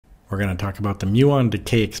we're going to talk about the muon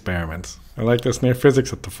decay experiments. I like this near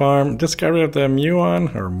physics at the farm. Discovery of the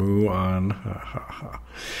muon or muon.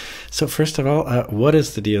 So first of all, what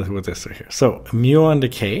is the deal with this right here? So muon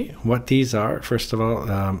decay, what these are, first of all,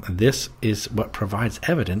 this is what provides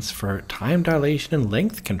evidence for time dilation and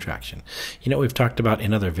length contraction. You know, we've talked about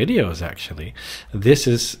in other videos, actually. This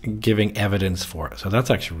is giving evidence for it. So that's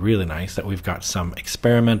actually really nice that we've got some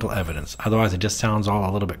experimental evidence. Otherwise, it just sounds all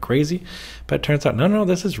a little bit crazy. But it turns out, no,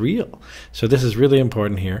 this is real. So this is really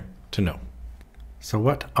important here to know. So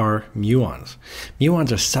what are muons?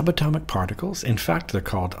 Muons are subatomic particles. In fact, they're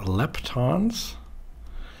called leptons.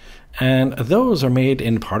 And those are made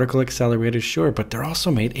in particle accelerators, sure, but they're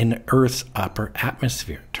also made in Earth's upper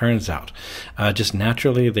atmosphere, turns out. Just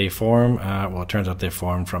naturally they form, well, it turns out they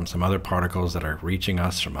form from some other particles that are reaching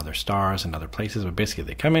us from other stars and other places, but basically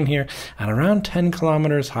they come in here and around 10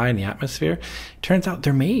 kilometers high in the atmosphere, turns out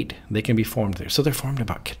they're made. They can be formed there. So they're formed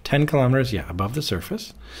about 10 kilometers, above the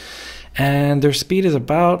surface. And their speed is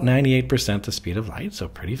about 98% the speed of light, so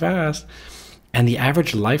pretty fast. And the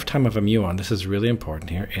average lifetime of a muon, this is really important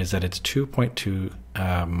here, is that it's 2.2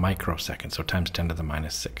 microseconds, so times 10 to the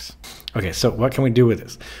minus 6. Okay, so what can we do with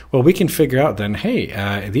this? Well, we can figure out then,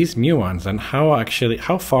 hey, these muons, then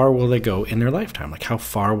how far will they go in their lifetime? Like how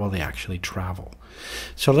far will they actually travel?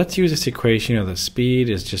 So let's use this equation of the speed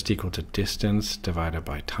is just equal to distance divided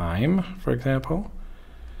by time, for example.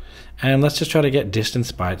 And let's just try to get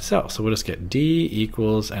distance by itself. So we'll just get d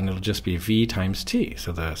equals, and it'll just be v times t.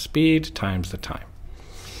 So the speed times the time.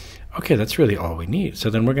 Okay, that's really all we need. So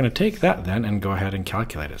then we're going to take that then and go ahead and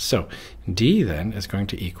calculate it. So d then is going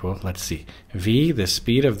to equal, let's see, v, the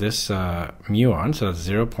speed of this muon, so that's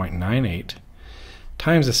 0.98,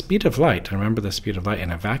 times the speed of light. And remember, the speed of light in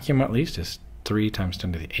a vacuum at least is 3 times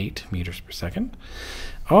 10 to the 8 meters per second.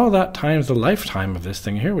 All that times the lifetime of this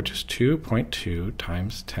thing here, which is 2.2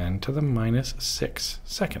 times 10 to the minus 6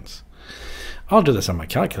 seconds. I'll do this on my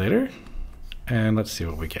calculator, and let's see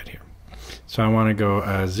what we get here. So I want to go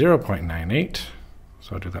 0.98,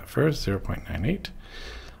 so I'll do that first, 0.98.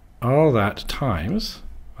 All that times,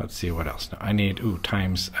 let's see what else. Now I need,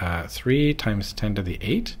 times 3 times 10 to the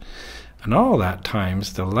 8, and all that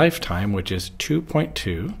times the lifetime, which is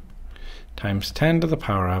 2.2 times 10 to the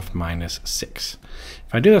power of minus 6.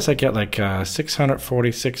 If I do this, I get like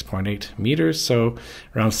 646.8 meters, so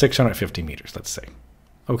around 650 meters, let's say.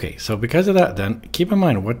 Okay, so because of that then, keep in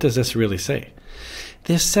mind, what does this really say?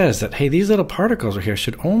 This says that, hey, these little particles right here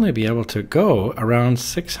should only be able to go around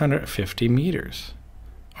 650 meters.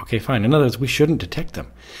 Okay, fine. In other words, we shouldn't detect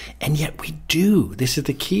them. And yet we do. This is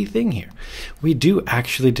the key thing here. We do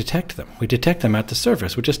actually detect them. We detect them at the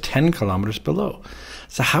surface, which is 10 kilometers below.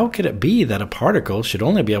 So how could it be that a particle should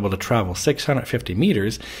only be able to travel 650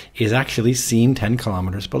 meters is actually seen 10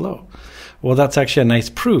 kilometers below? Well, that's actually a nice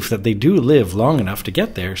proof that they do live long enough to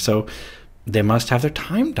get there, so they must have their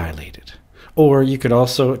time dilated. Or you could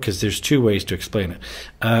also, because there's two ways to explain it.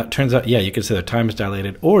 Turns out, you could say their time is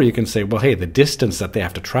dilated, or you can say, well, hey, the distance that they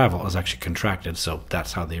have to travel is actually contracted, so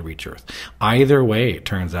that's how they reach Earth. Either way, it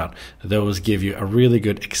turns out, those give you a really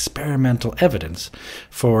good experimental evidence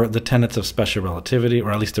for the tenets of special relativity,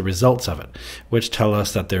 or at least the results of it, which tell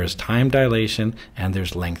us that there is time dilation and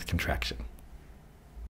there's length contraction.